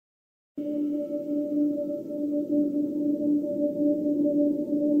Hold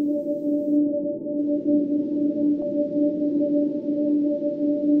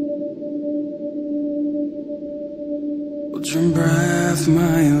your breath,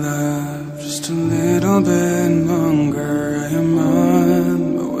 my love, just a little bit longer. I am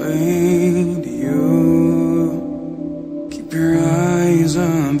on my way to you. Keep your eyes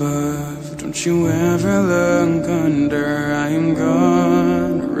above, don't you ever look under. I am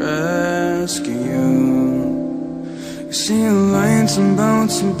gonna rescue you. You see the lights about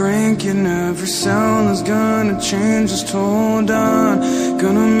to break, and every sound is gonna change. Just hold on,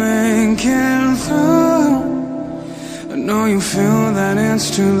 gonna make it through. I know you feel that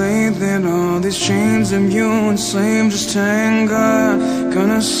it's too late, that all these chains have you enslaved. Just hang on,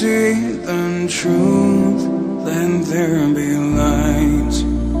 gonna see the truth. Let there be light.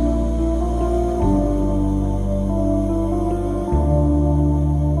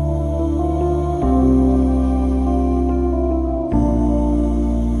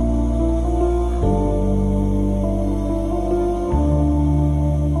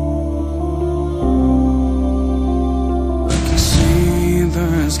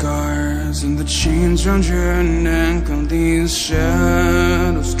 Scars and the chains round your neck, all these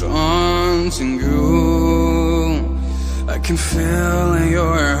shadows taunting you. I can feel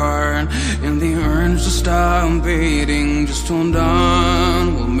your heart and the urge to stop beating. Just hold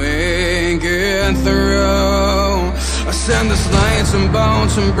on, we'll make it through. I said this light's about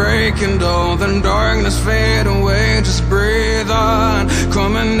to break and all the darkness fade away. Just breathe on,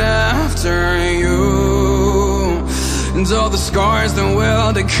 coming after you. And all the scars that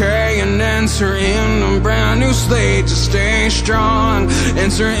will decay and enter in a brand new slate. Just stay strong,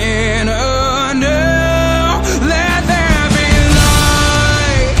 enter in a new. Let there be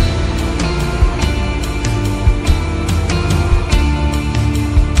light.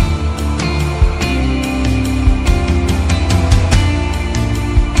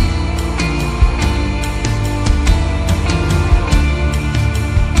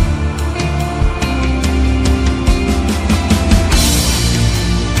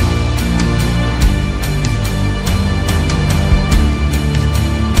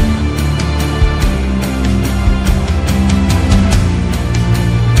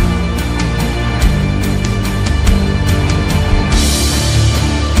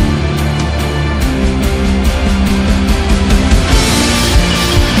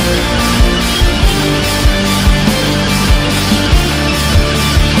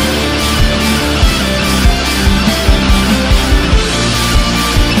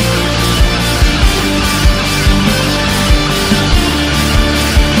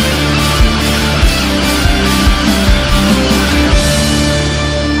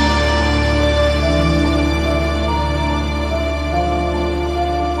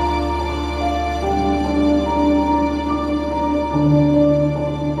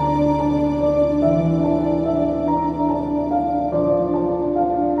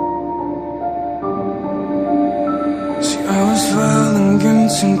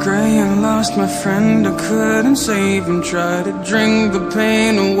 And gray, I lost my friend, I couldn't save him. Tried to drink the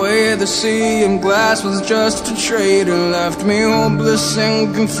pain away, the sea of glass was just a traitor. Left me hopeless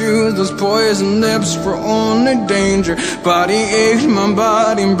and confused, those poison lips were only danger. Body ached, my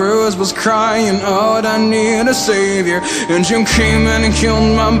body bruised, was crying out, I need a savior. And you came and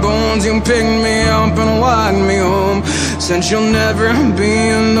killed my bones, you picked me up and walked me home. Said you'll never be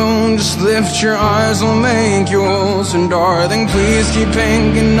alone, just lift your eyes, I'll make you whole. And darling, please keep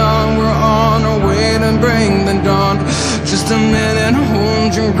hanging on, we're on our way to bring the dawn. Just a minute,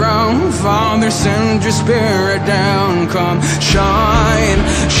 hold your ground, Father, send your spirit down. Come shine,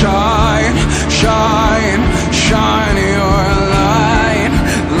 shine, shine, shine your light.